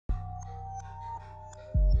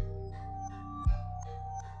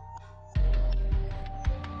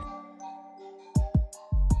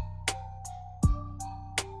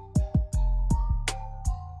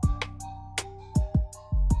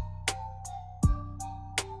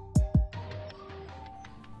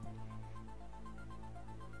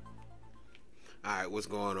Alright, what's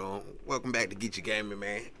going on? Welcome back to Get Your Gaming,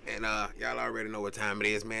 man. And y'all already know what time it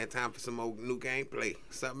is, man. Time for some more new gameplay.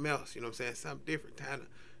 Something else, you know what I'm saying? Something different. Time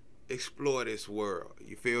to explore this world.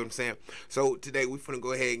 You feel what I'm saying? So today we finna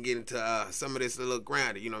go ahead and get into some of this a little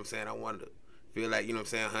grounded, you know what I'm saying? I wanted to feel like, you know what I'm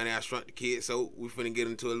saying, honey, I shrunk the kid. So we finna get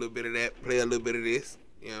into a little bit of that, play a little bit of this,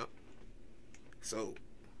 you know. So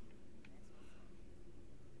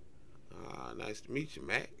nice to meet you,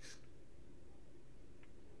 Max.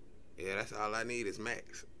 Yeah, that's all I need is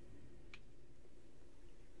Max.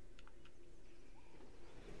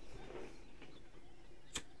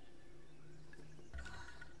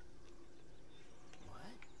 What?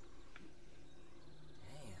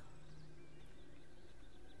 Damn.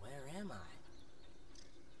 Where am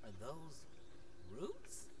I? Are those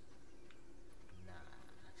roots?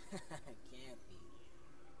 Nah, can't be.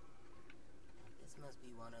 This must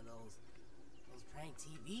be one of those prank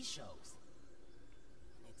TV shows.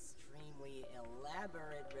 An extremely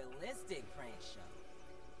elaborate, realistic prank show.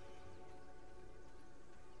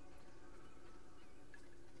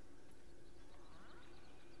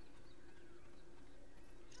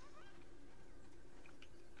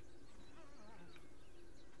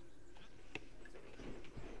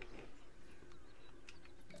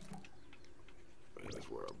 Man, this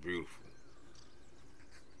world beautiful.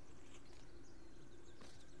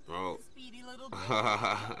 Oh, Speedy little dude.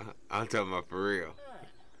 I'm talking about for real.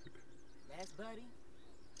 That's buddy.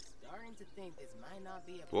 Starting to think this might not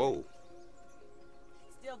be a Whoa.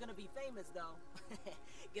 Still gonna be famous though.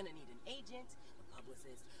 Gonna need an agent, a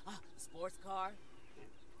publicist, a sports car.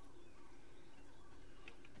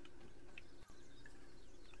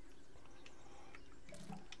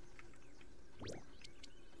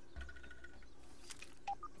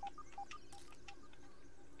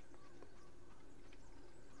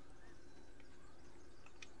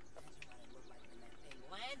 Imagine what it looked like when that thing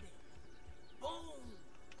landed. Boom!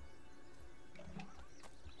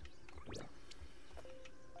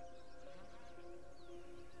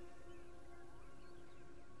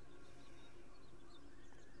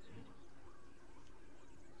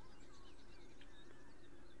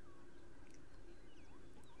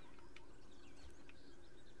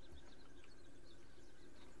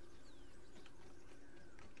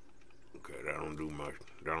 Okay, that don't do much.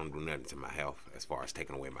 That don't do nothing to my health as far as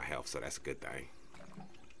taking away my health, so that's a good thing.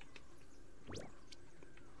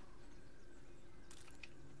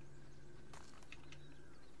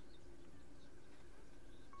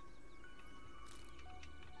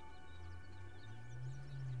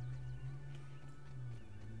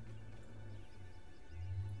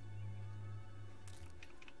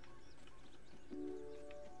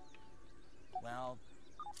 Well,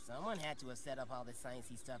 someone had to have set up all this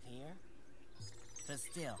sciencey stuff here. But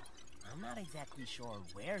still, I'm not exactly sure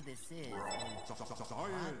where this is and what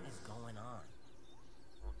is going on.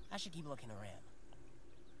 I should keep looking around.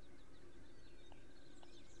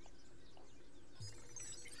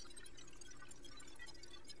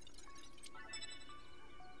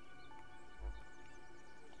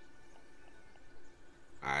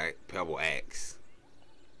 Alright, Pebble Axe.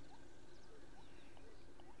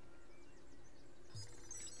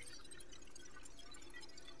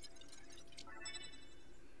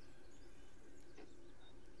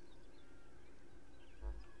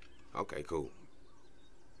 Okay, cool.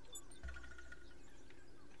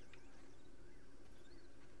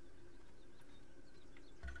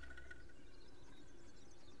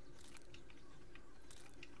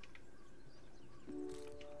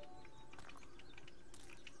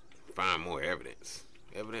 Find more evidence.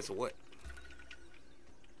 Evidence of what?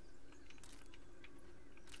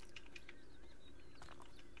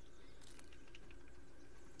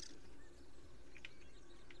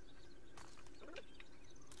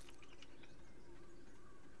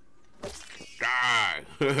 Die!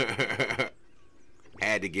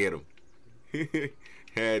 Had to get him.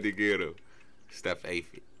 Had to get him. Stuffed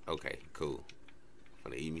aphid. Okay, cool.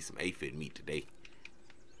 I'm gonna eat me some aphid meat today.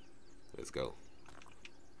 Let's go.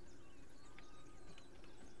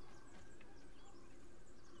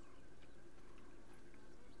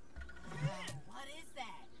 What is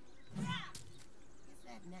that? Is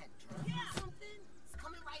that net drunk or something? It's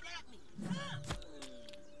coming right at me.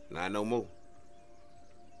 Not no more.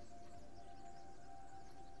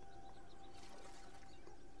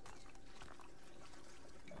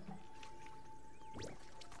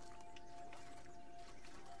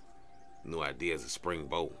 New ideas of spring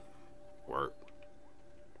bowl. Work.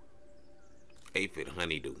 Aphid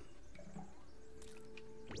honeydew.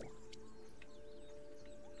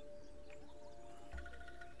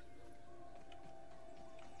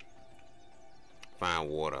 Fine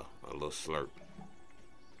water, a little slurp.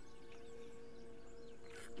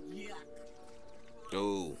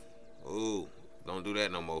 Ooh, ooh, don't do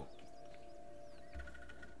that no more.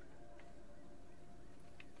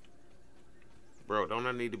 Bro, don't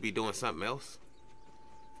I need to be doing something else?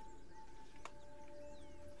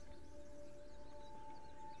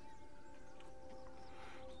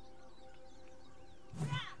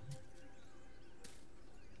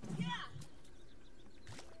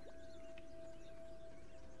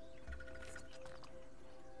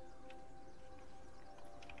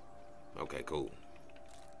 Okay, cool.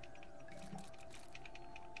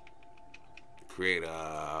 Create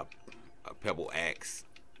a pebble axe.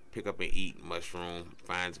 Pick up and eat mushroom.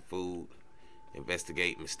 Find some food.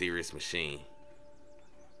 Investigate mysterious machine.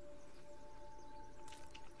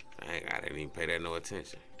 I didn't even pay that no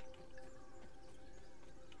attention.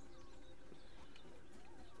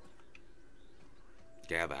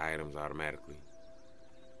 Gather items automatically.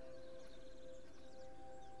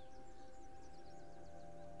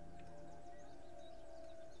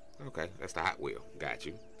 Okay, that's the Hot Wheel. Got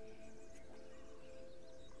you.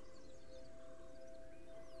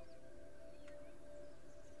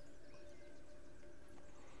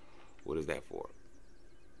 What is that for?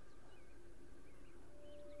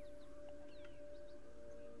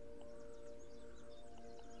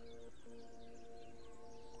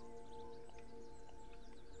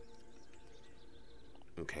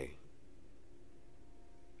 Okay.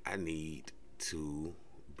 I need to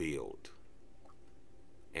build.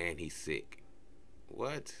 And he's sick.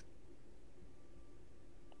 What?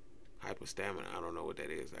 Hyper stamina. I don't know what that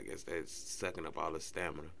is. I guess that's sucking up all the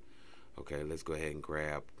stamina. Okay, let's go ahead and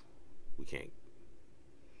grab. We can't.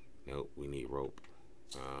 Nope, we need rope.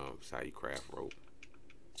 That's how you craft rope.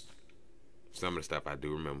 Some of the stuff I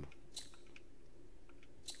do remember.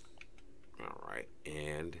 Alright,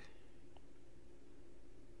 and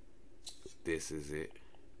this is it.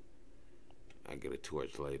 I get a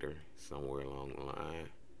torch later, somewhere along the line.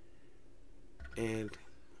 And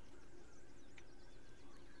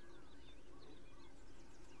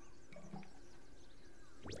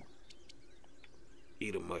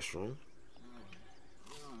eat a mushroom.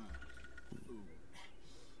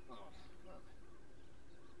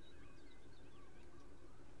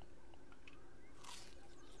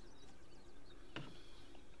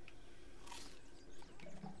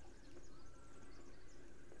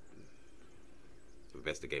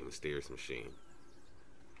 Investigate mysterious machine.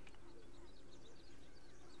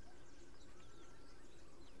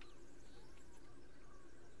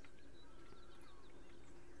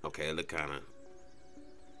 Okay, it look kind of.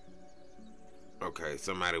 Okay,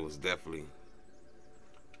 somebody was definitely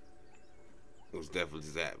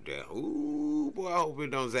zapped there. Ooh, boy, I hope it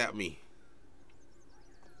don't zap me.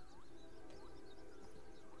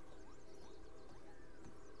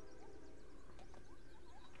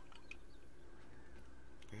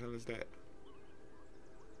 The hell is that?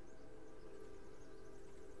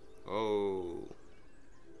 Oh,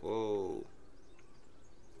 whoa.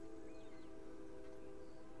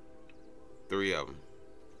 3 of them.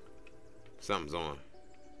 Something's on.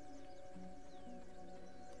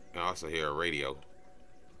 I also hear a radio.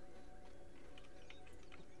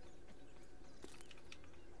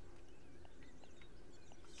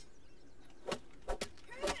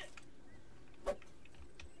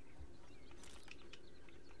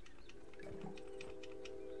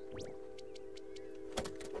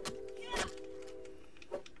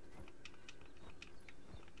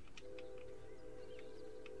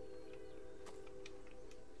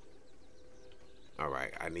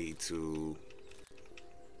 Alright, I need to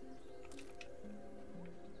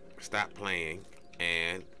stop playing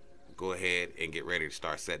and go ahead and get ready to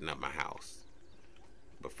start setting up my house.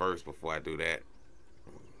 But first, before I do that,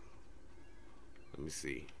 let me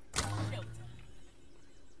see. Showtime.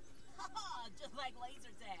 Just like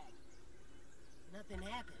laser tag. Nothing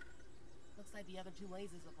happened. Looks like the other 2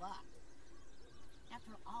 lasers are blocked.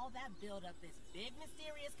 After all that build-up, this big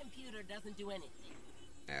mysterious computer doesn't do anything.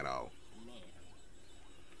 At all. Man.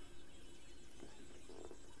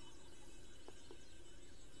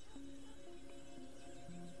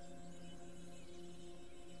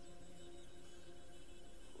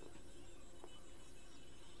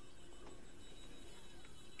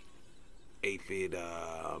 Aphid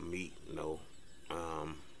meat, no.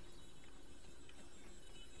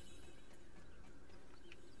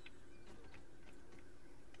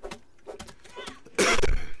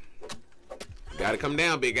 Gotta come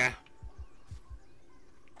down, big guy.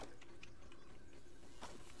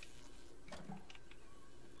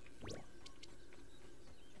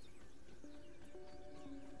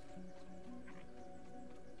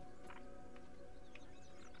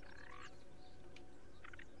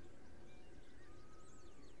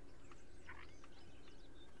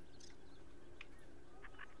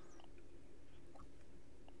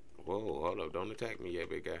 don't attack me yet,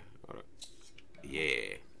 big guy. Hold up.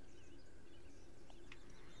 Yeah.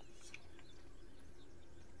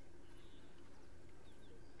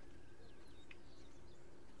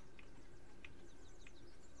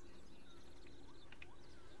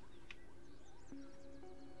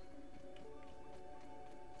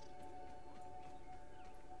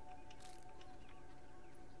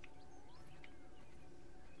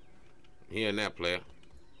 He in that player.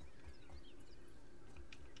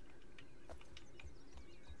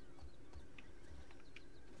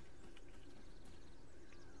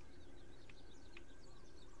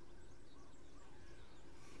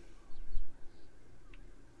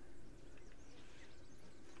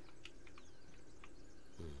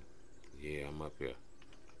 Yeah, I'm up here.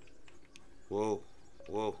 Whoa,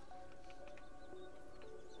 whoa.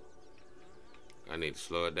 I need to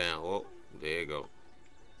slow it down. Whoa, there you go.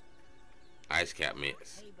 Ice cap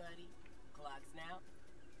mints. Hey, buddy. Clocks now.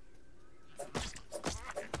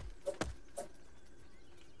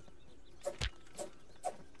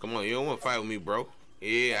 Come on, you don't want to fight with me, bro.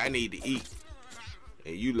 Yeah, I need to eat.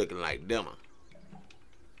 And you looking like dimmer.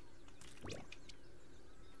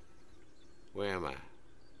 Where am I?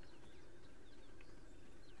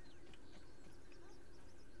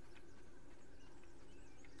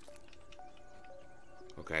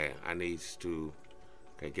 Okay, I need to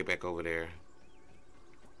get back over there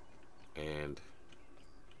and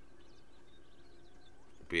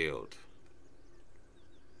build.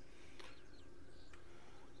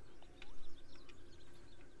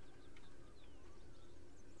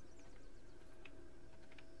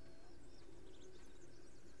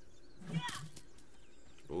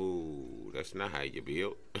 Ooh, that's not how you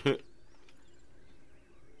build.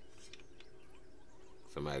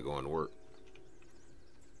 Somebody going to work.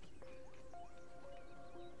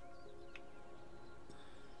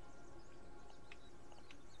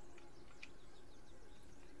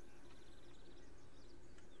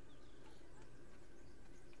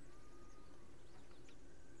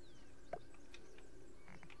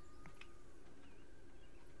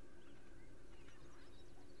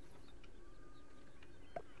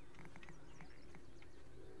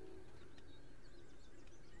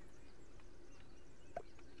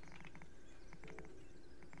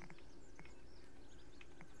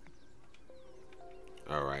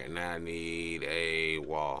 Alright, now I need a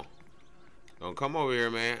wall. Don't come over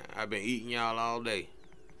here, man. I've been eating y'all all day.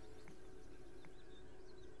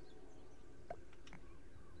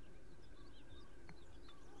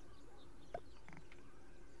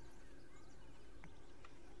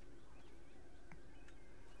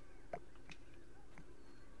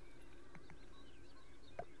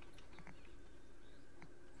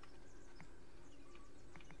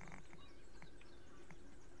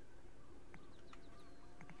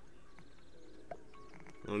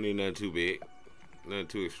 Don't need nothing too big. Nothing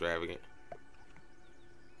too extravagant.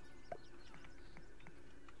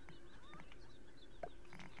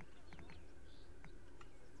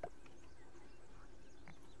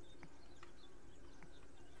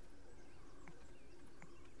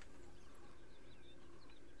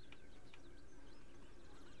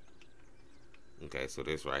 Okay, so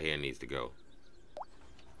this right here needs to go.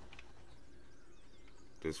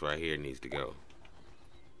 This right here needs to go.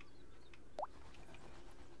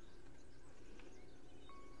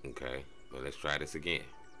 Okay, well, let's try this again.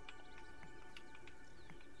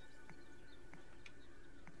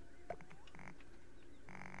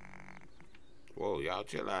 Whoa, y'all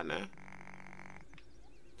chill out now.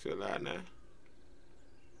 Chill out now.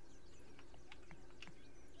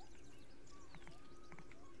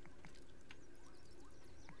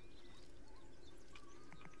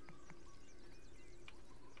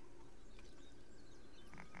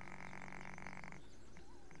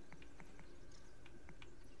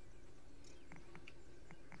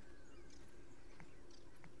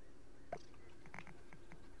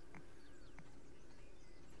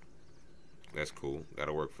 That's cool.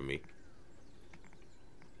 That'll work for me.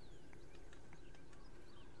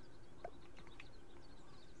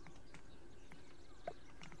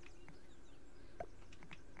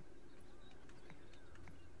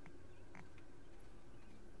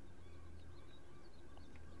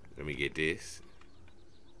 Let me get this.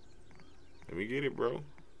 Let me get it, bro.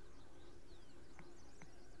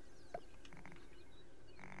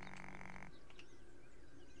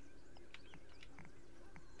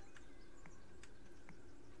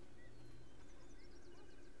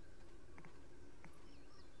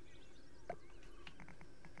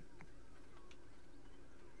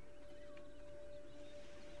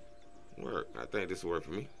 Work. I think this will work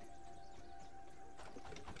for me.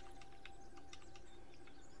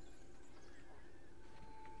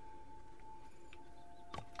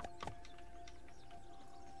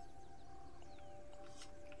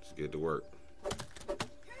 Let's get to work.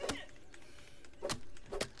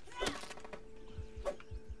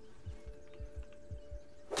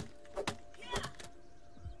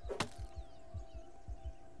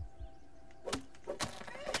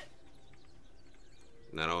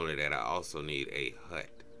 Not only that, I also need a hut.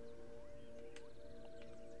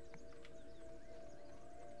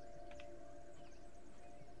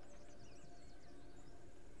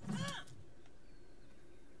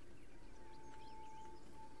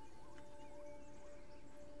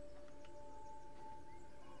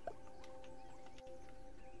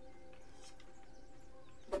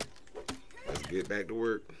 Let's get back to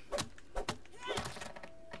work.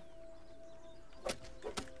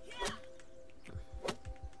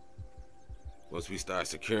 Once we start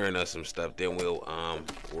securing us some stuff, then we'll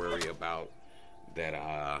worry about that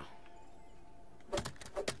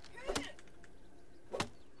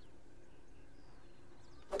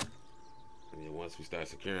once we start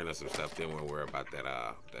securing us some stuff, then we'll worry about that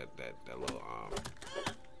that little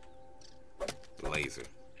laser.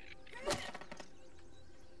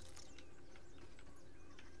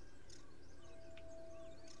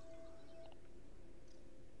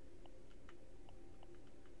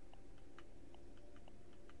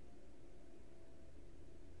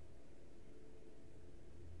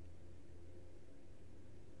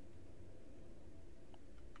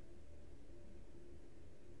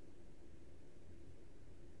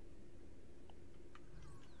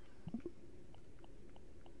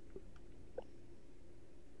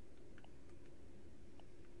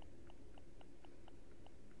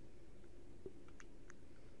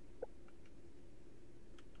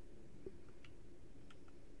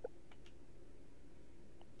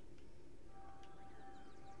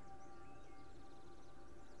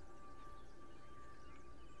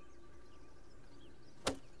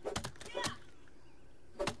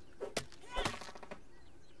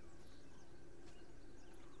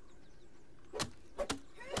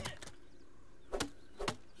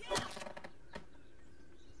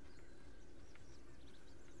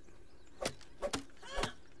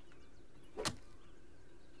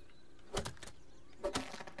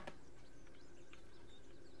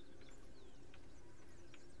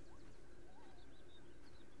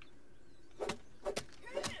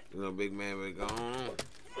 You know, big man, we go on.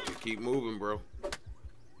 Just keep moving, bro.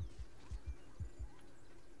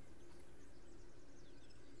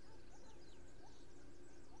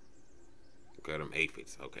 Okay, them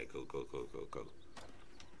aphids. Okay, cool.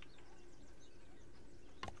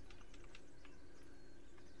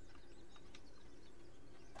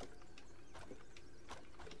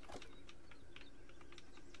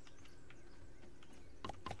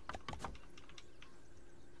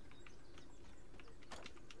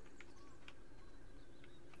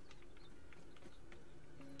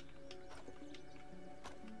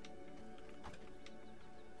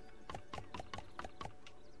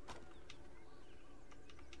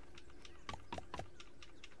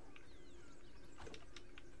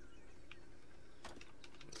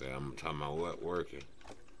 I'm talking about what working.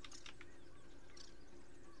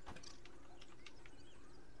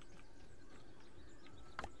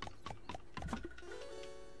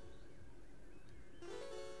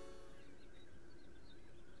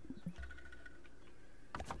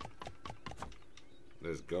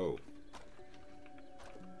 Let's go.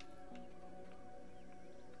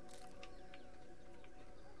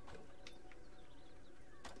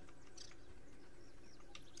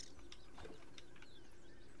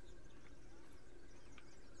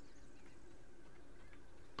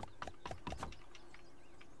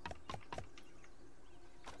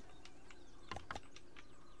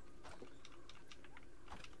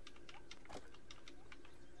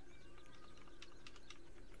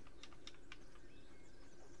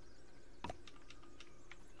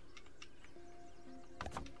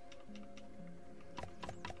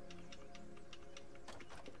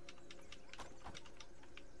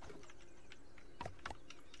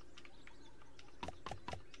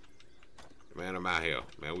 Man, I'm out here.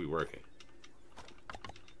 Man, we working.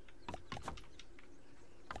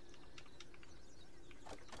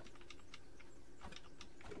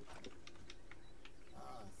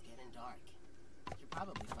 Oh, it's getting dark. Should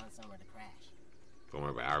probably find somewhere to crash. Don't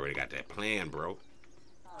worry about it. I already got that plan, bro.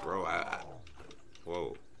 Bro,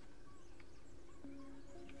 whoa.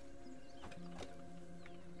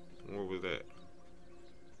 What was that?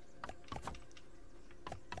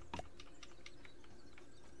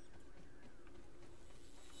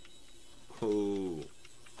 Oh,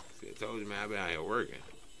 see, I told you, man, I've been out here working.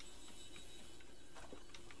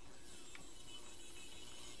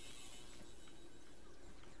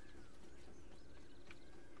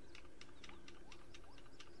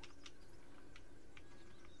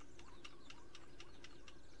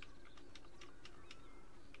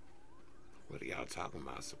 y'all talking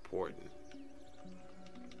about supporting?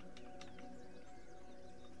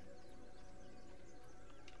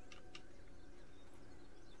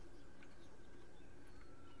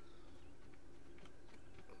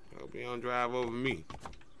 Hope you don't drive over me.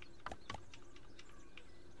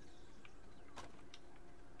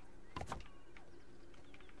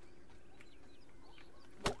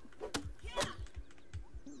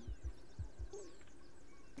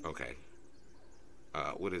 Okay.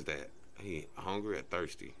 What is that? He hungry or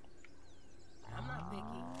thirsty? I'm not picky.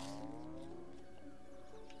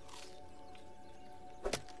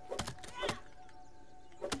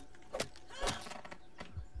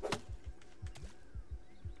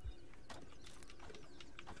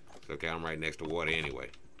 It's okay, I'm right next to water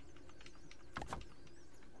anyway.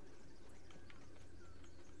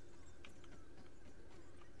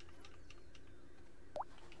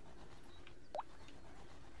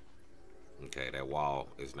 Okay, that wall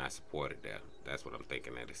is not supported there. That's what I'm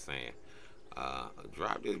thinking that it's saying.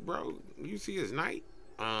 Drop this, bro. You see it's night?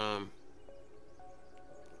 Yeah,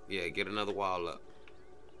 get another wall up.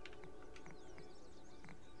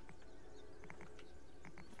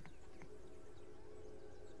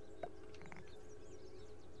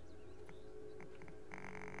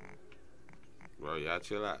 Bro, y'all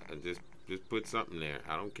chill out and just put something there.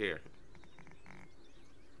 I don't care.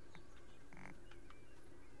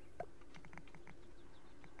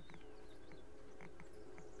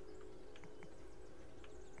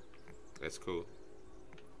 That's cool.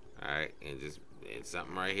 Alright, and just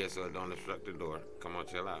something right here so it don't obstruct the door. Come on,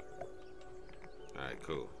 chill out. Alright,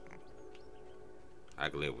 cool. I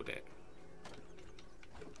can live with that.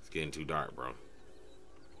 It's getting too dark, bro.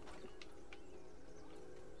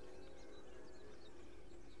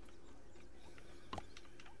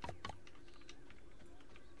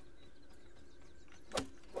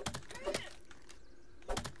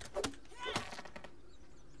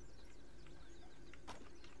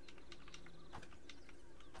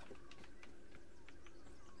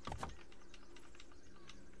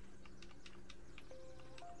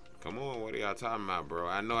 Come on, what are y'all talking about, bro?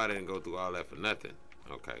 I know I didn't go through all that for nothing.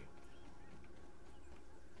 Okay.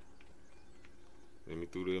 Let me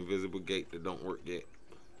through the invisible gate that don't work yet.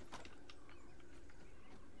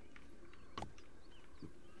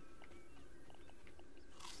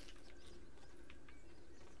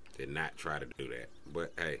 Did not try to do that.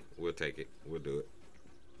 But hey, we'll take it. We'll do it.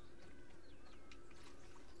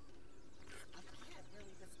 I can't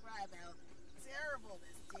really describe how terrible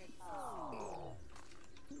this tastes.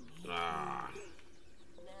 Ah.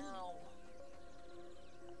 Now.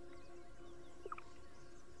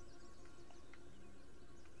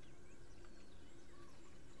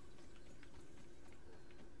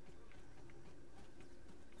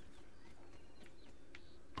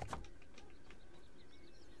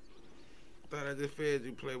 Thought I just fed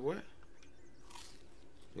you, playboy.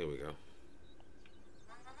 Here we go.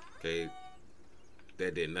 Okay.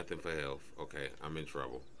 That did nothing for health. Okay, I'm in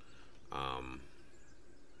trouble.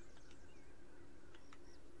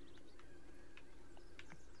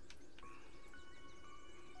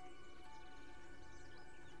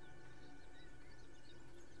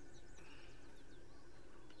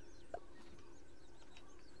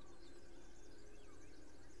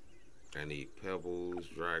 I need pebbles,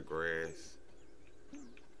 dry grass.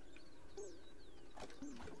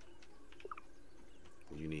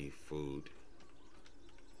 You need food.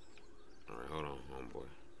 Alright, hold on, homeboy.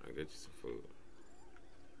 I'll get you some food.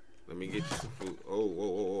 Let me get you some food. Oh, whoa,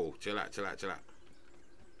 whoa, whoa. Chill out, chill out, chill out.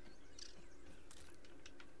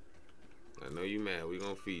 I know you mad. We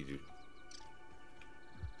gonna feed you.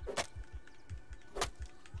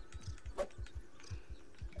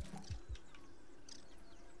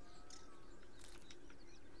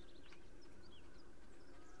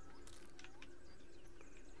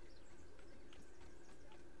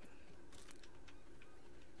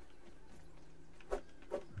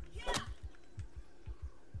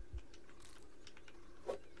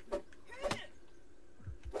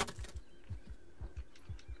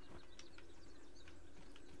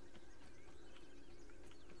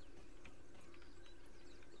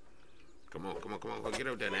 Come on, come on, come on. Go get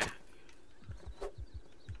up there now.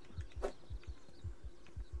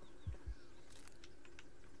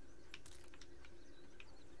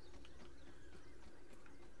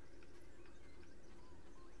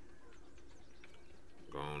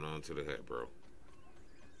 Going on to the hut, bro.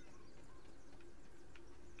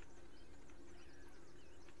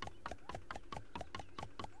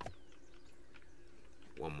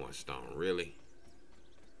 One more stone, really?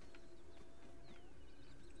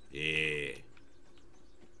 Yeah.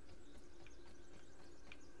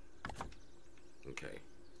 Okay.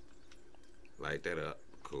 Like pick that up.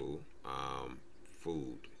 Cool.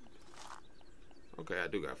 Food. Okay, I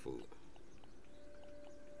do got food.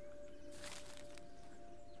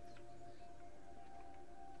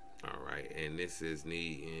 All right, and this is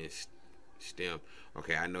need in stem.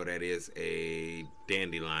 Okay, I know that is a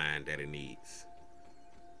dandelion that it needs.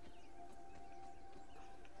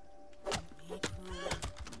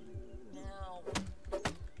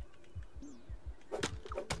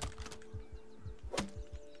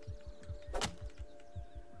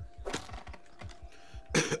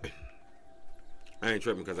 I ain't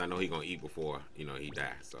tripping because I know he gonna eat before, you know, he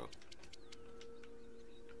die, so.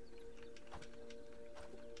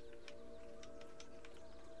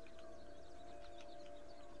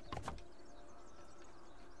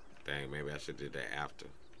 Dang, maybe I should did that after.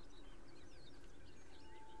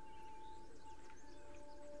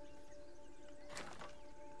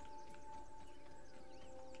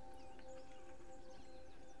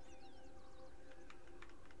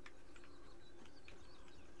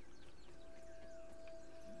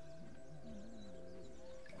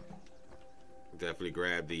 Definitely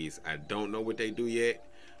grab these. I don't know what they do yet,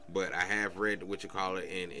 but I have read what you call it,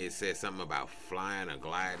 and it says something about flying or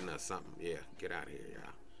gliding or something. Yeah, get out of here, y'all.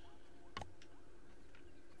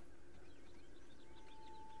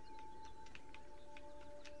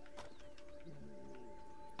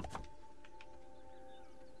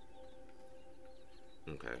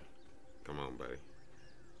 Okay, come on, buddy.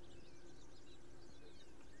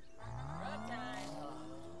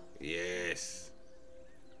 Yes.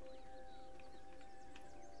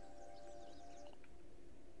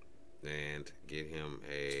 And get him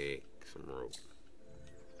some rope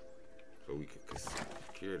so we can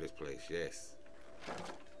secure this place. Yes,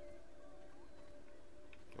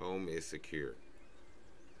 home is secure.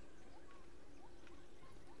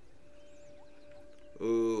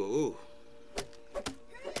 Ooh.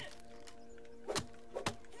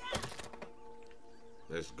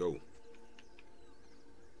 Let's go.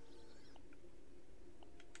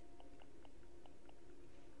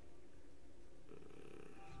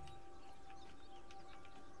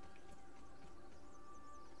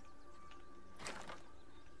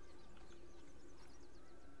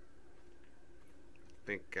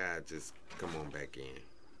 I think I just come on back in.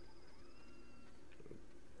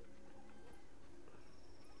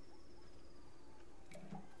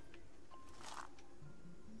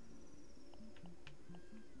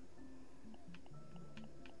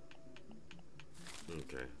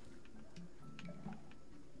 Okay.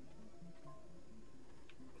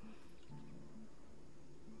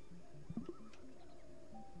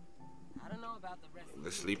 I don't know about the rest.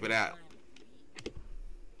 Let's sleep it out.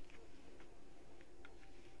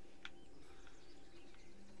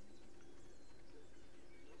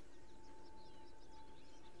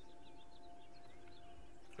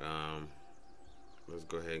 Let's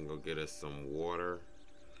go ahead and go get us some water,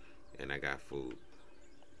 and I got food.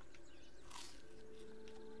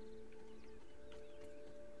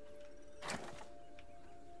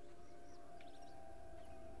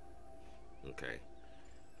 Okay,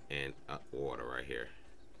 and water right here.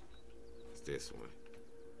 It's this one.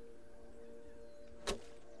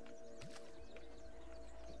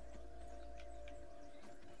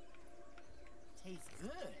 Tastes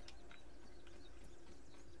good.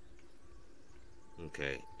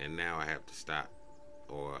 Okay, and now I have to stop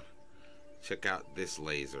or check out this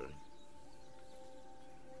laser.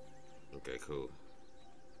 Okay, cool.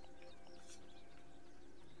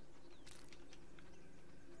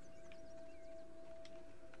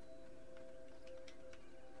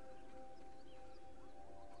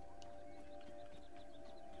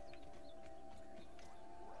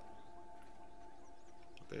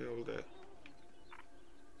 What the hell was that?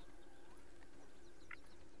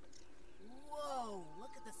 Whoa,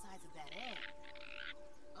 look at the size of that egg.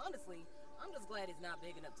 Honestly, I'm just glad it's not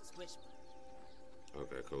big enough to squish me.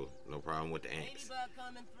 Okay, cool. No problem with the ants. Ladybug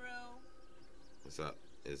coming through. What's up?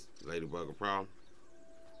 Is Ladybug a problem?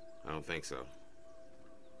 I don't think so.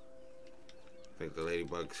 I think the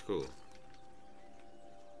Ladybug's cool.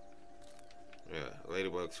 Yeah,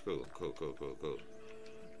 Ladybug's cool. Cool.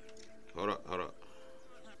 Hold up.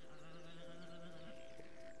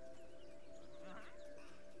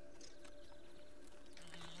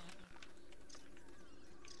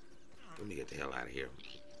 Let me get the hell out of here.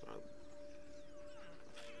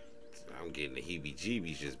 I'm getting the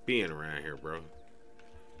heebie-jeebies just being around here, bro.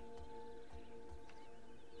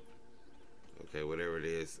 Okay, whatever it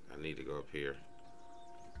is, I need to go up here.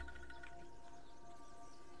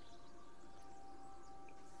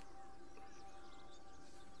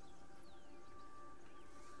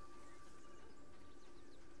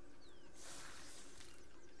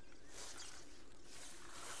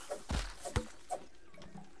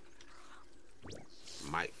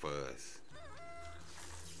 might fuzz.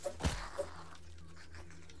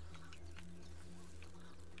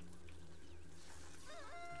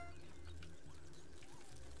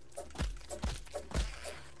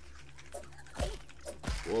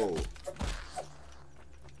 Whoa.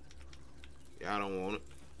 Y'all don't want it.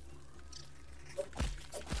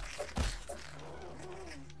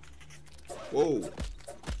 Whoa.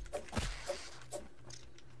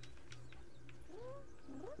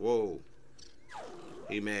 Whoa.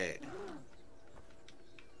 He mad.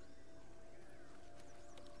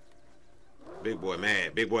 Big boy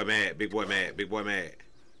mad. Big boy mad. Big boy mad. Big boy mad.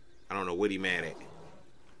 I don't know what he mad at.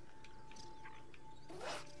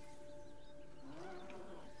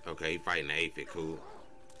 Okay, he fighting the aphid. Cool.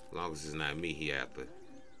 As long as it's not me, he after.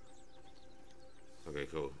 Okay,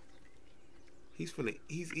 cool. He's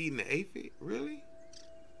eating the aphid? Really?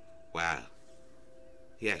 Wow.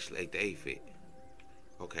 He actually ate the aphid.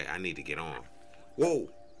 Okay, I need to get on. Whoa.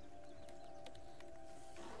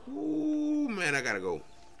 Ooh, man, I gotta go.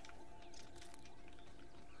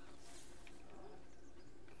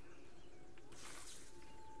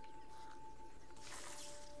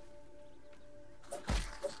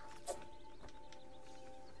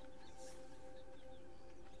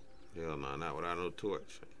 Hell no, not without no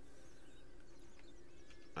torch.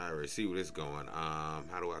 I already see where this is going.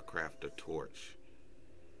 How do I craft a torch?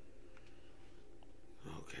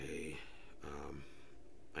 Okay.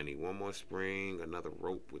 I need one more spring, another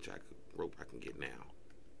rope, which I can get now.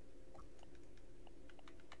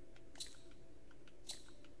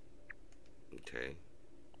 Okay.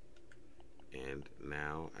 And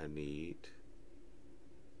now I need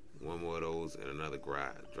one more of those and another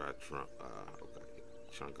dry trunk. Okay,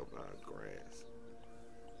 chunk of grass.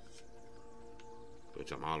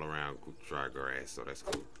 Which I'm all around dry grass, so that's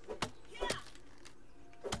cool.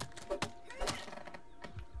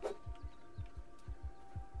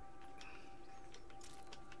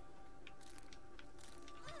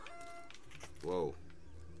 Whoa.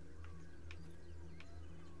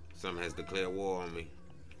 Something has declared war on me.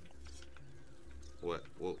 What?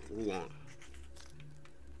 Who want?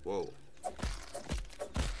 Whoa.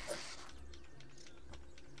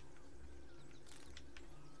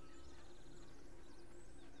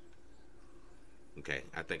 Okay,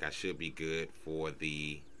 I think I should be good for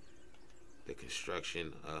the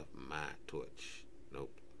construction of my torch.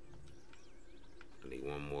 Nope. I need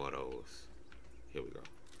one more of those. Here we go.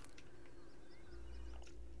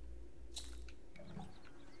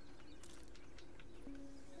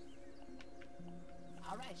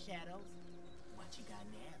 All right, Shadows. What you got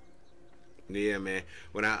now? Yeah, man.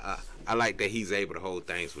 When I like that he's able to hold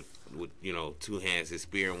things with you know, two hands, his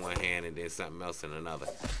spear in one hand and then something else in another.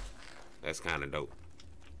 That's kind of dope.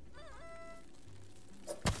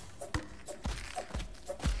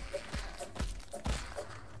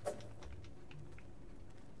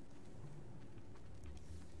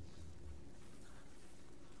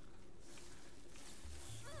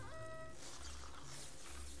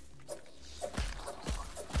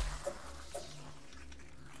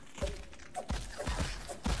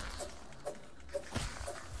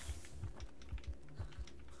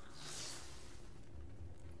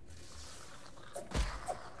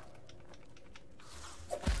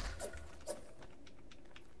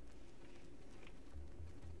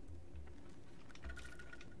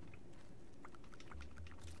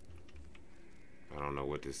 I don't know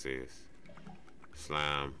what this is.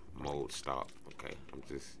 Slime mode stop. Okay,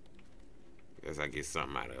 guess I get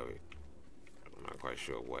something out of it. I'm not quite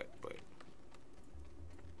sure what, but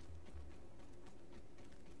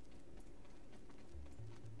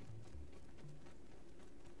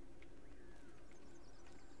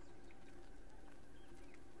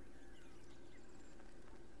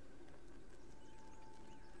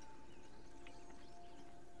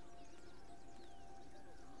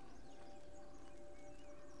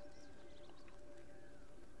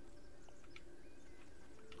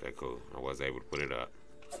okay, cool. I was able to put it up.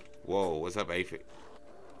 Whoa, what's up, aphid?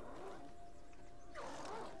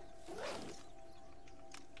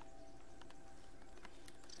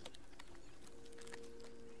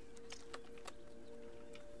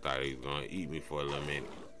 Thought he was gonna eat me for a little minute.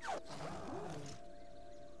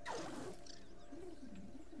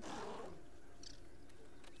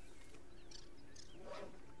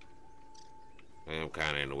 I am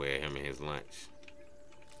kind of in the way of him and his lunch.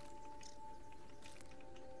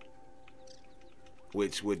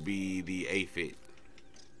 Which would be the aphid.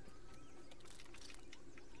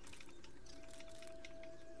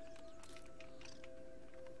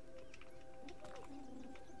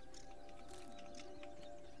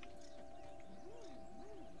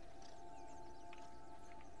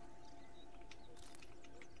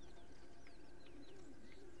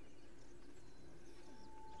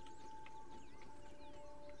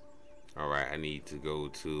 I need to go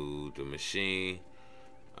to the machine,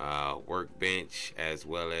 workbench, as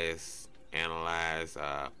well as analyze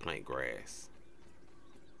plant grass.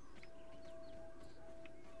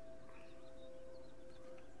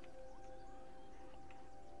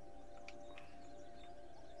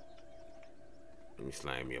 Let me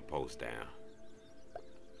slam me a post down.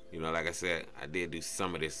 You know, like I said, I did do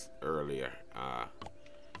some of this earlier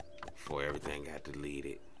before everything got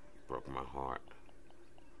deleted. Broke my heart.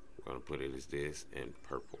 I'm gonna put it as this in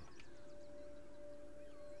purple.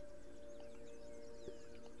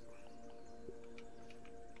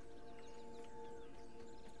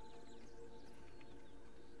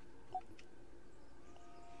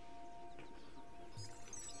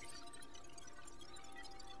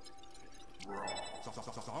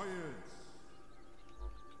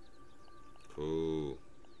 Cool.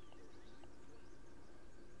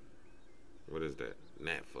 What is that?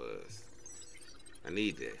 Gnat fuzz. I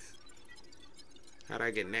need this. How'd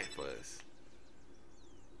I get gnat fuzz?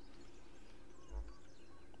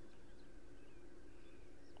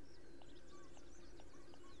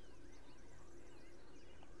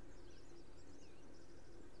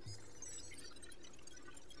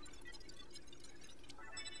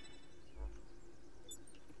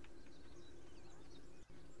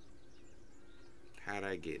 How'd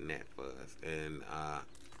I get gnat fuzz? And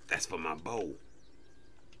that's for my bow.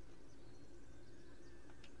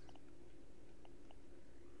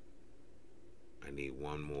 I need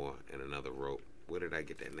one more and another rope. Where did I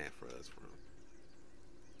get that gnat fuzz from?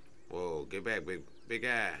 Whoa, get back, big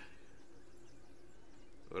guy.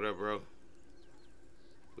 What up, bro?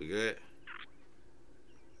 We good?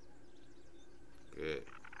 Good.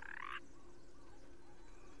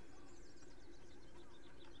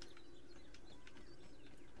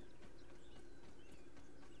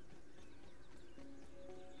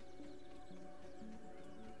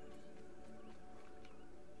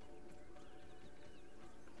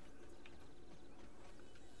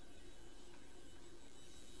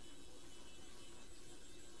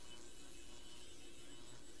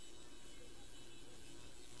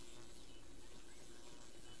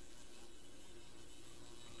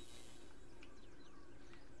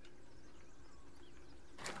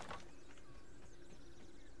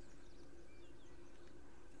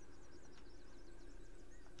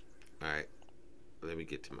 Alright, let me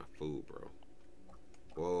get to my food, bro.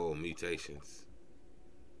 Whoa, mutations.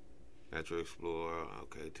 Natural Explorer,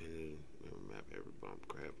 okay, map every bump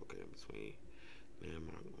crap, okay, in between.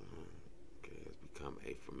 Landmark, okay, has become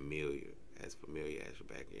as familiar as your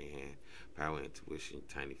back of your hand. Power, intuition,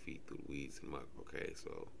 tiny feet through the weeds and muck, okay,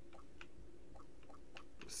 so.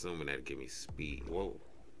 I'm assuming that'll give me speed. Whoa.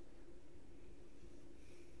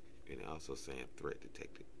 And also saying threat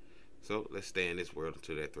detected. So let's stay in this world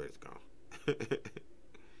until that threat's gone.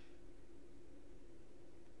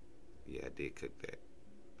 Yeah, I did cook that.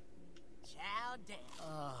 Chow down.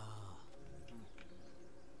 Oh.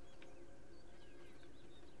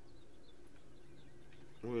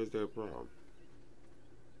 Where's that problem?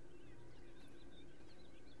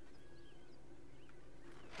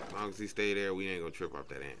 As long as he stay there, we ain't gonna trip off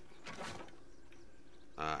that ant.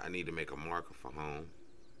 I need to make a marker for home.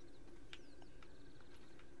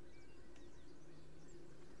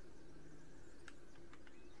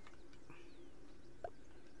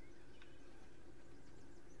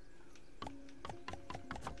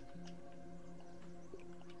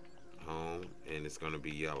 And it's gonna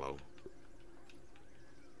be yellow.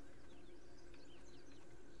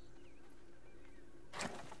 I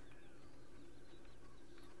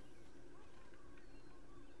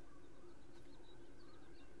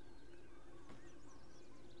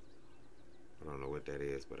don't know what that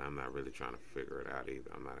is, but I'm not really trying to figure it out either.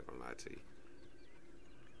 I'm not gonna lie to you.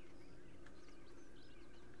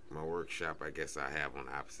 My workshop, I guess I have on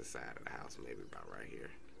the opposite side of the house, maybe about right here.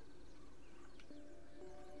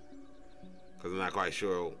 Because I'm not quite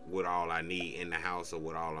sure what all I need in the house or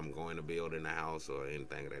what all I'm going to build in the house or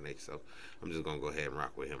anything of that nature. So I'm just going to go ahead and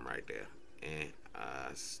rock with him right there. And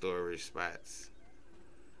storage spots.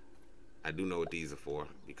 I do know what these are for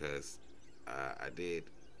because I did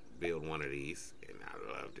build one of these and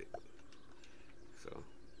I loved it. So.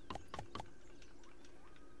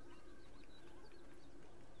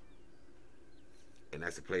 And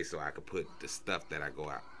that's a place so I could put the stuff that I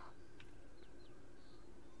go out.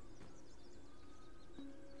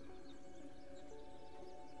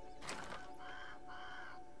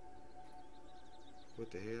 What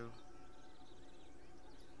the hell?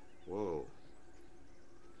 Whoa.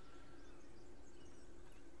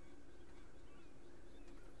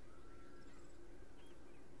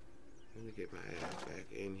 Let me get my ass back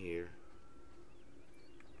in here.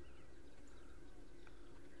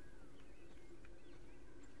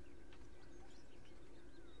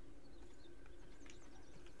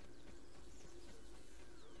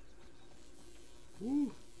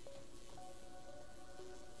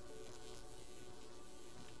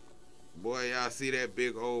 Boy, y'all see that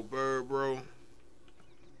big old bird, bro?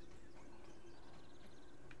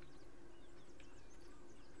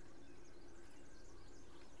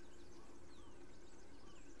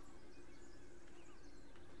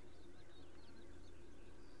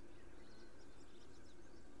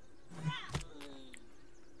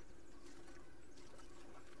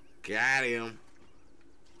 Got him.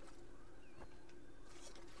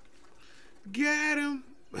 Got him.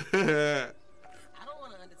 I don't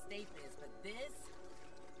want to understate this, but this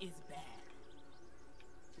is bad.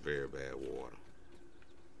 Very bad water.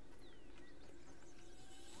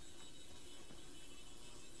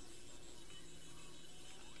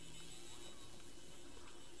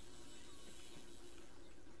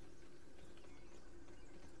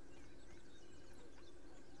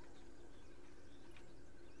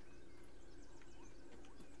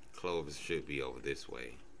 Clovis should be over this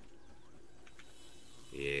way.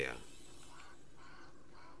 Yeah.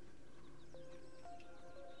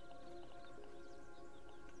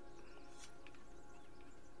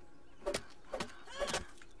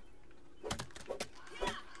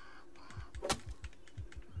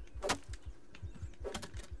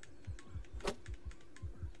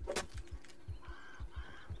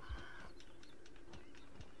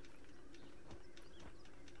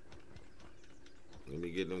 Let me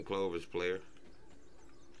get them Clovers, player.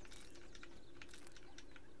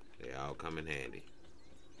 They all come in handy.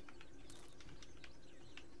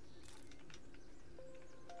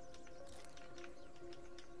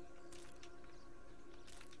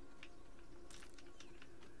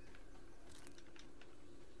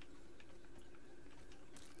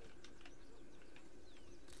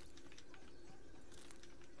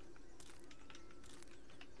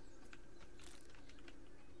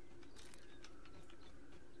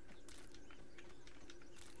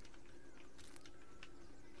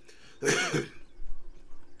 I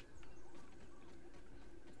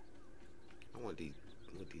want what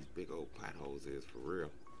these big old potholes is for real.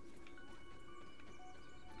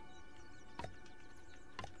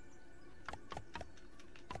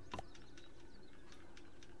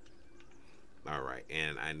 Alright,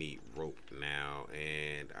 and I need rope now,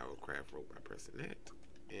 and I will craft rope by pressing that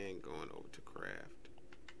and going over to craft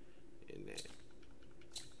in that.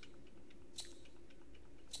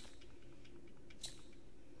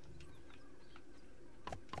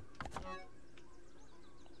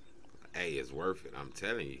 Hey, it's worth it, I'm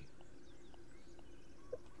telling you.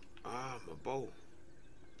 Ah, my bow.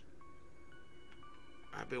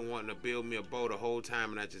 I've been wanting to build me a bow the whole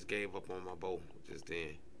time, and I just gave up on my bow just then.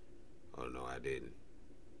 Oh no, I didn't.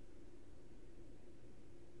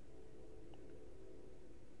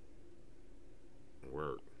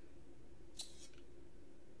 Work.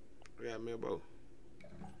 I got me a bow.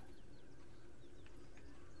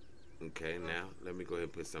 Okay, now let me go ahead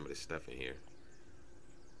and put some of this stuff in here.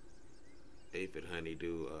 Aphid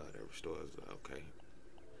honeydew, that restores. Okay.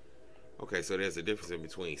 Okay, so there's a difference in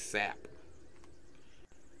between sap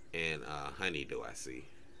and honeydew, I see.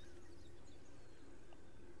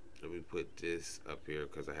 Let me put this up here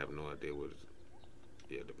because I have no idea what it's.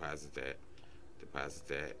 Yeah, deposit that. Deposit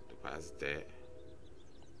that. Deposit that.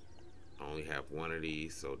 I only have one of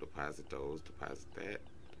these, so deposit those. Deposit that.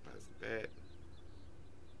 Deposit that.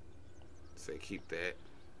 Say keep that.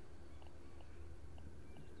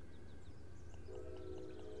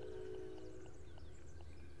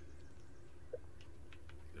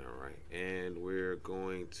 Alright, and we're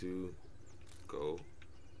going to go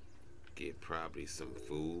get probably some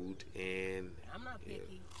food and I'm not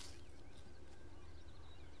picky.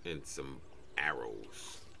 And some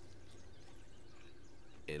arrows.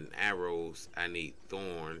 And arrows, I need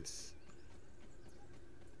thorns,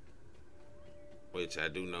 which I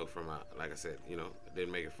do know from like I said, you know, I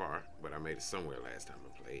didn't make it far, but I made it somewhere last time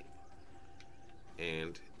I played.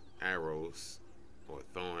 And arrows or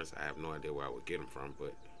thorns, I have no idea where I would get them from,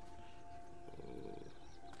 but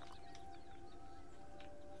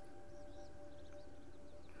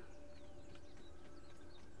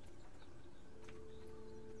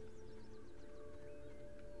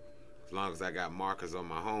as long as I got markers on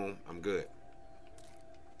my home, I'm good.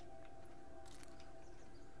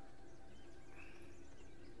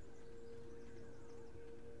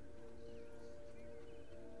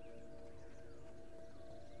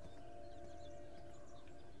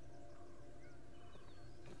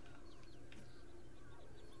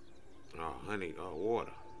 Oh, honey, oh,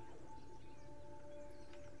 water.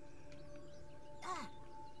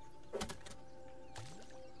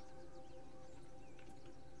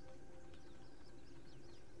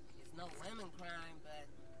 It's no lemon crime, but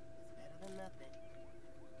it's better than nothing.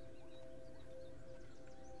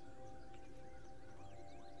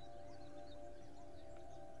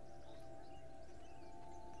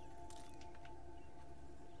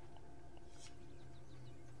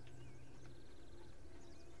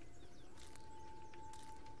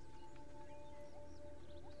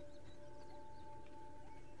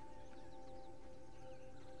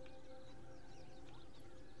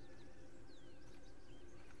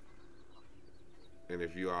 And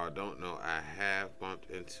if you all don't know, I have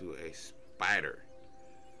bumped into a spider.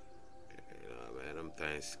 You know, man, them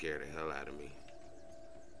things scare the hell out of me.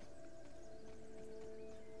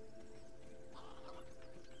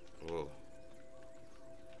 Oh.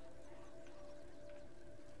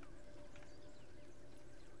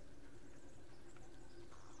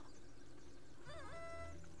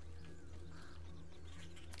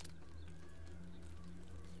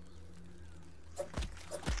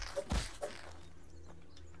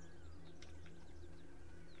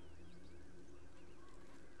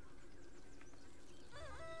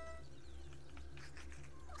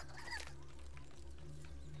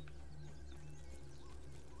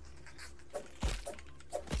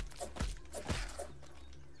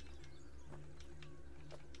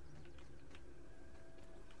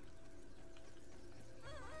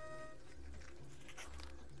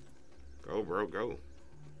 Go, bro, go.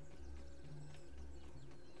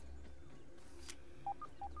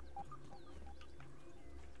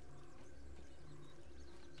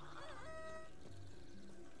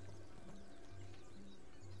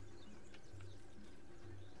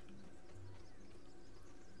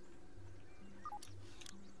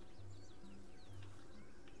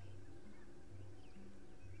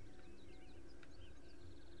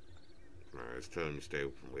 Alright, it's telling me to stay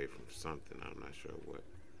away from something. I'm not sure what.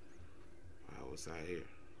 Wow, what's out here?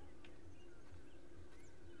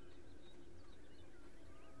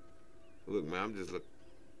 Look, man, I'm just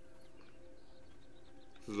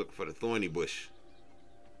looking for the thorny bush.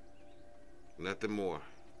 Nothing more.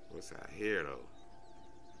 What's out here, though?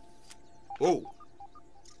 Whoa!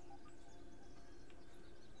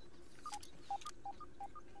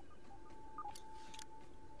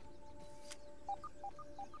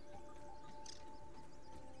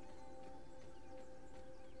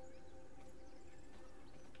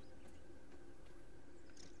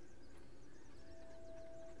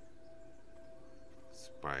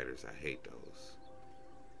 Spiders, I hate those.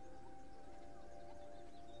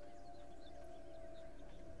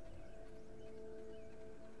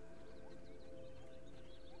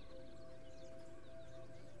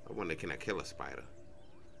 I wonder, can I kill a spider?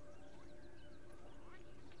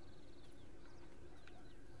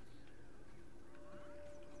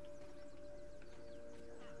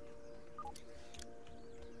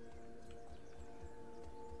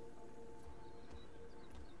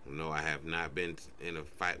 No, I have not been in a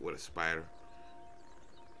fight with a spider.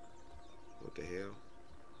 What the hell?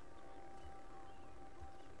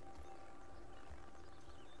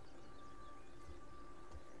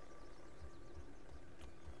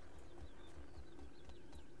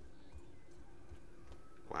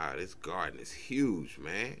 Wow, this garden is huge,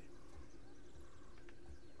 man.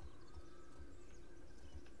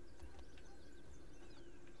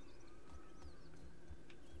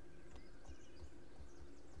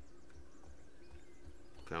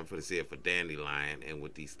 Come for to see if a dandelion and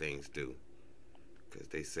what these things do. Because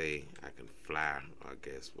they say I can fly, I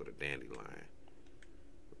guess, with a dandelion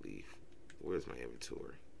leaf. Where's my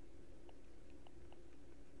inventory?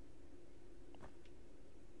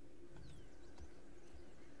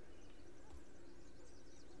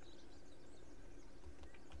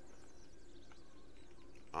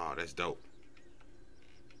 Oh, that's dope.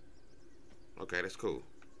 Okay, that's cool.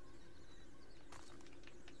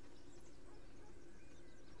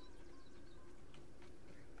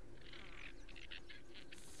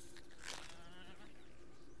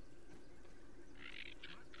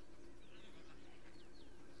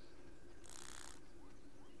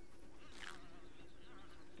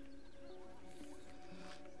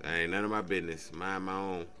 That ain't none of my business. Mind my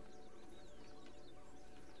own.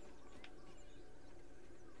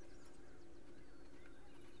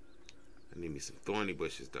 I need me some thorny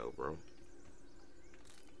bushes though, bro.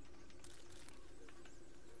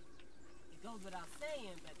 It goes without saying,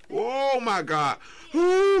 but Oh my god.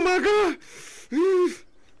 Oh my god.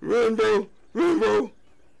 Run, bro. Run, bro.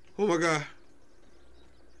 Oh my god.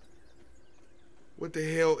 What the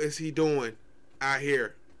hell is he doing out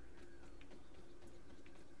here?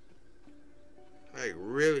 Like,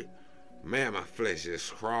 really? Man, my flesh is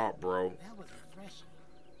crawled, bro. that was refreshing.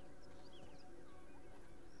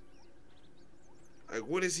 Like,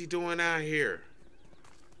 what is he doing out here?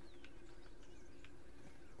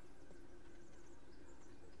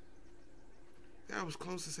 That was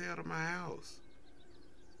close as hell to my house.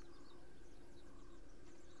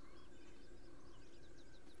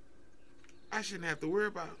 I shouldn't have to worry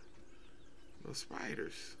about no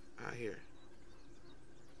spiders out here.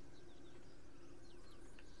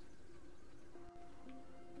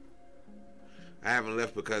 I haven't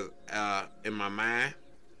left because in my mind,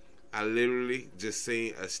 I literally just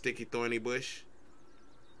seen a sticky thorny bush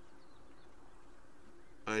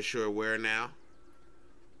unsure where now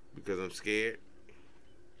because I'm scared.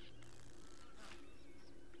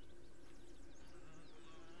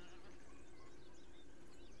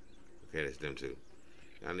 Okay, that's them too.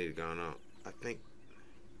 Y'all need to go on. I think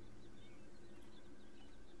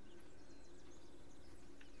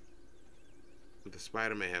the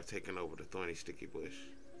spider may have taken over the thorny sticky bush.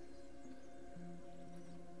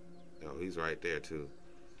 Oh, he's right there too.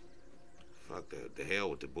 Fuck the hell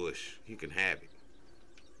with the bush. He can have it.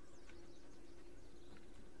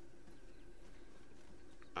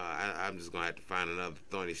 I'm just gonna have to find another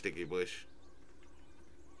thorny sticky bush.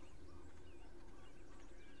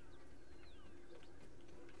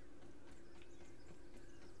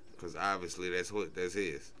 Cause obviously that's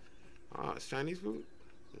his. Oh, it's Chinese food.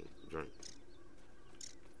 Drink.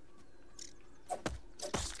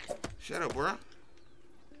 Shut up, bro.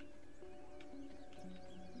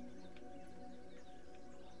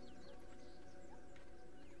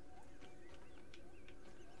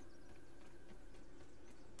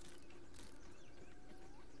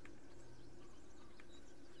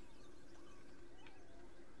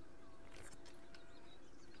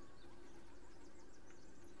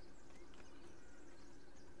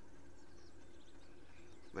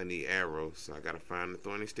 I need arrows, so I gotta find the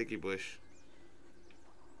thorny sticky bush.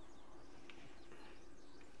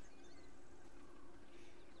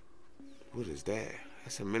 What is that?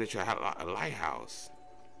 That's a miniature lighthouse.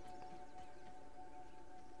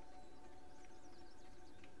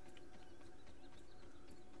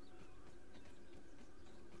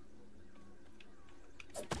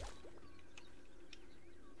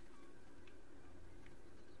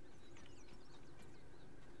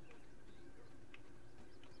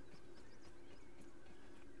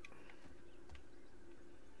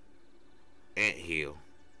 Ant hill.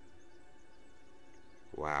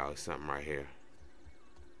 Wow, it's something right here.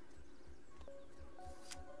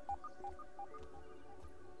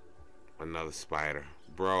 Another spider.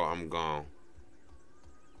 Bro, I'm gone.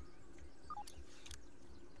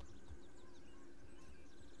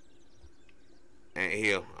 Ant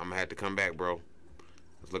hill. I'm gonna have to come back, bro.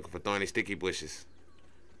 I was looking for thorny sticky bushes.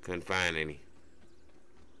 Couldn't find any.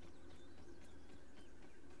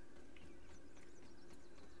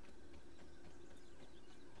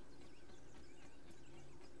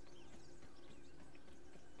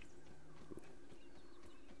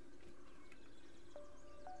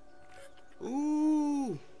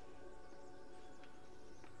 Ooh.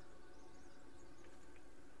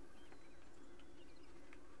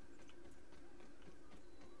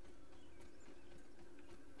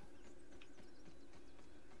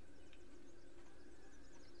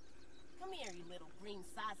 Come here, you little green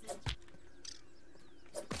sausage.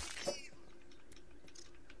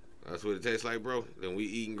 That's what it tastes like, bro. Then we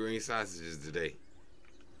eating green sausages today.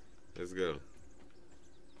 Let's go.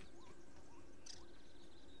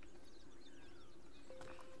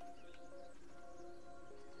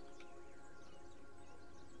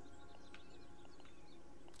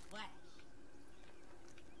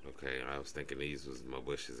 Okay, I was thinking these was my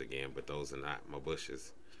bushes again, but those are not my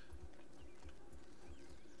bushes.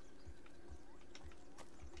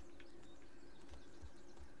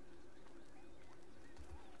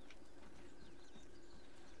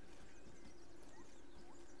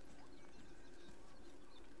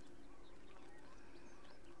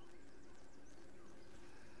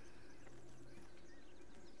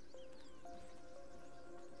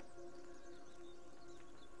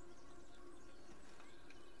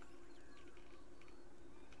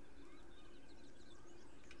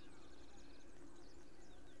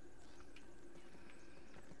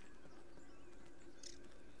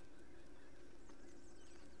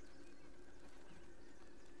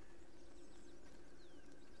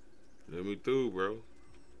 Let me through, bro.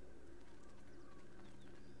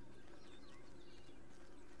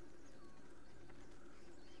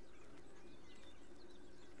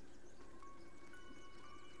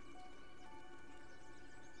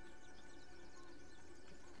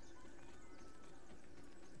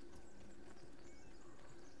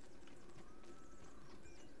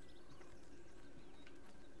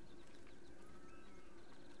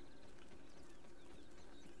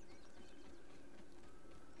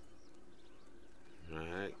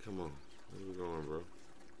 Alright, come on. Where we going, bro?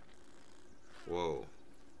 Whoa.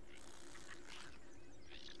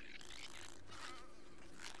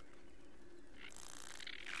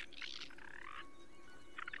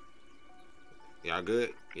 Y'all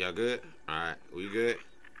good? Y'all good? Alright, we good?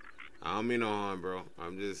 I don't mean no harm, bro.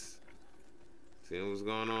 I'm just seeing what's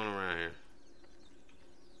going on around here.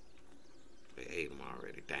 They ate them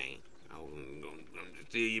already. Dang. I wasn't gonna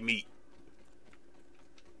just steal your meat.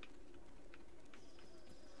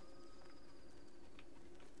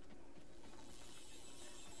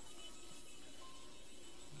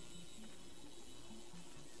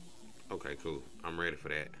 for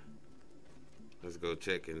that. Let's go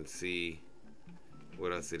check and see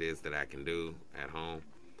what else it is that I can do at home.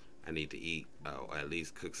 I need to eat, or at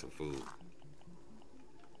least cook some food.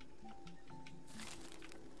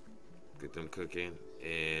 Get them cooking,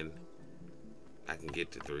 and I can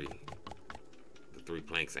get to 3. The 3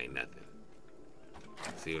 planks ain't nothing.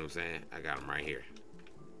 See what I'm saying? I got them right here.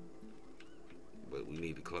 But we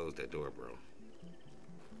need to close that door, bro.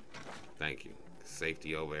 Thank you.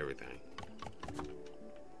 Safety over everything.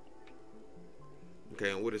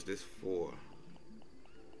 Okay, and what is this for?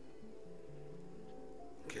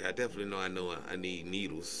 Okay, I definitely know I need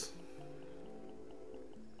needles.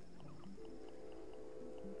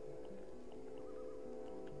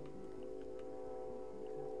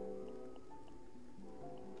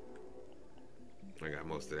 I got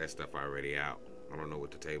most of that stuff already out. I don't know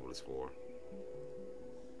what the table is for.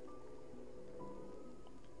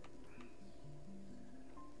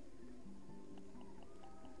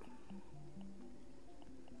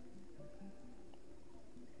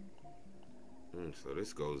 So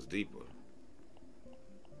this goes deeper.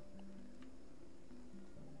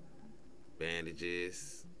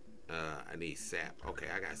 Bandages. I need sap. Okay,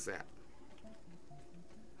 I got sap.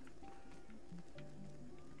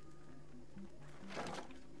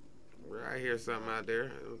 I hear something out there.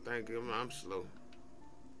 I don't think I'm slow.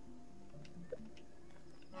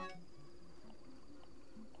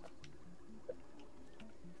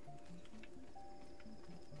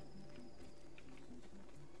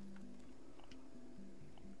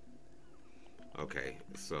 Okay,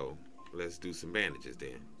 so let's do some bandages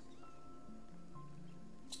then.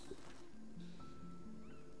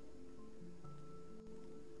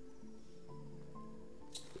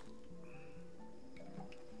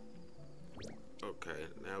 Okay,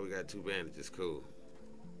 now we got 2 bandages. Cool.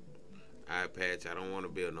 Eye patch. I don't want to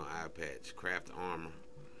build no eye patch. Craft armor.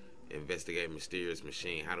 Investigate mysterious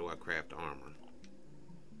machine. How do I craft armor?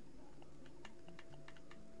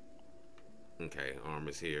 Okay,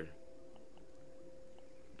 armor's here.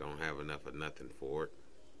 Don't have enough of nothing for it.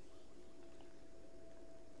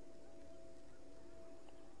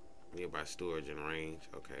 Nearby storage and range.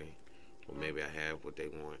 Okay. Well, maybe I have what they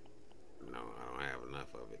want. No, I don't have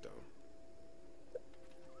enough of it though.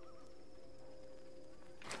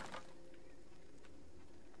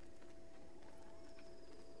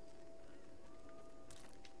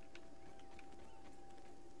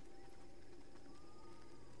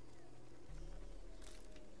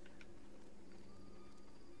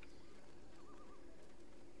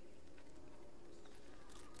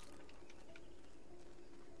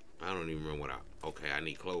 I don't even remember what okay, I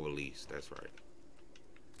need clover leaves. That's right.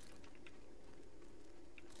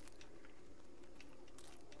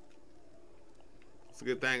 It's a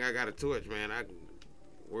good thing I got a torch, man. I can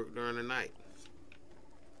work during the night.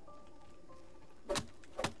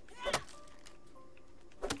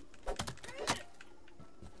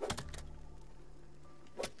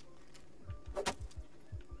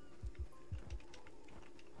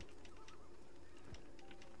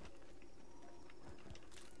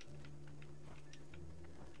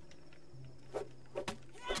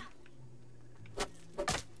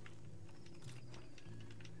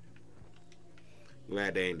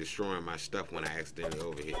 Glad they ain't destroying my stuff when I accidentally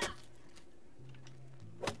overhit.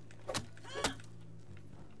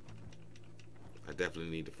 I definitely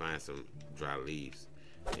need to find some dry leaves.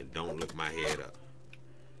 And don't look my head up.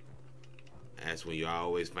 That's when you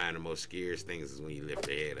always find the most scariest things is when you lift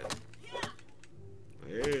your head up.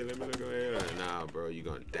 Hey, let me look my head up. Nah, bro, you're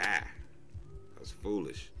gonna die. That's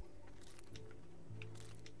foolish.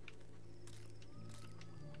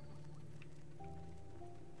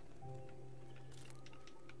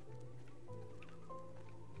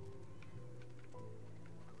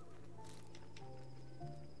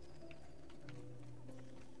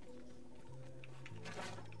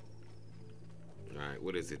 Alright,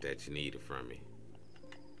 what is it that you needed from me?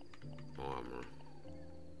 Armor.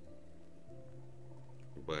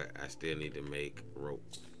 But I still need to make rope.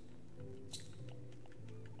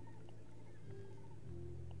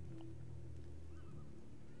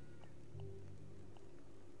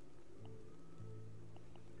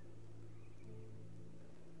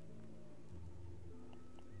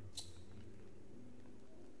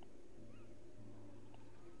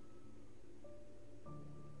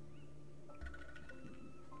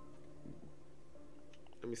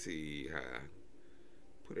 Let me see how I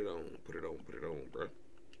put it on, bro.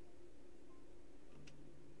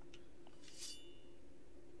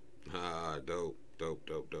 Ah, dope.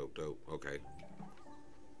 Okay.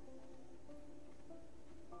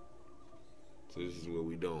 So this is what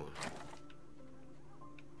we doing.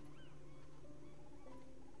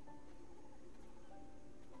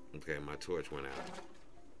 Okay, my torch went out.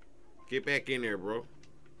 Get back in there, bro.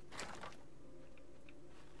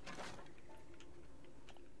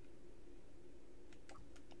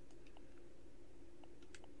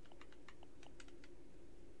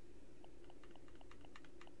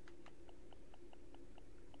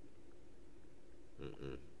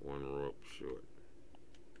 One rope short.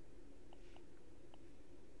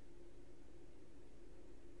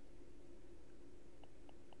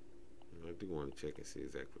 I do want to check and see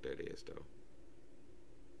exactly what that is, though.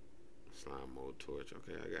 Slime mode torch.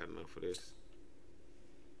 Okay, I got enough of this.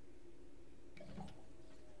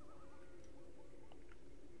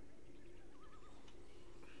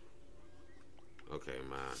 Okay,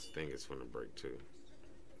 my thing is gonna break too.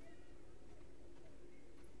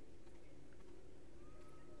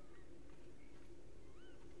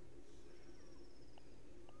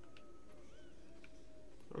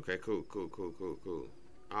 Okay, cool.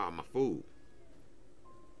 Ah, my food.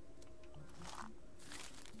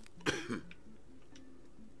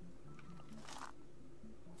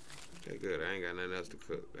 Okay, good. I ain't got nothing else to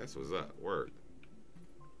cook. That's what's up. Work.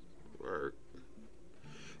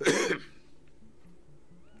 Let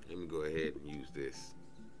me go ahead and use this.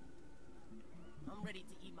 I'm ready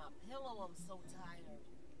to eat my pillow. I'm so tired.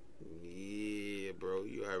 Yeah, bro.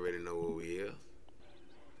 You already know what we is.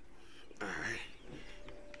 Alright.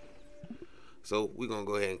 So we're gonna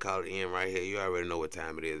go ahead and call it in right here. You already know what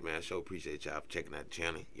time it is, man. I sure appreciate y'all for checking out the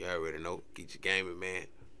channel. You already know. Get your gaming, man.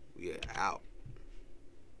 We are out.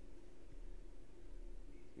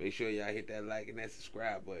 Make sure y'all hit that like and that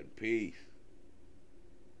subscribe button. Peace.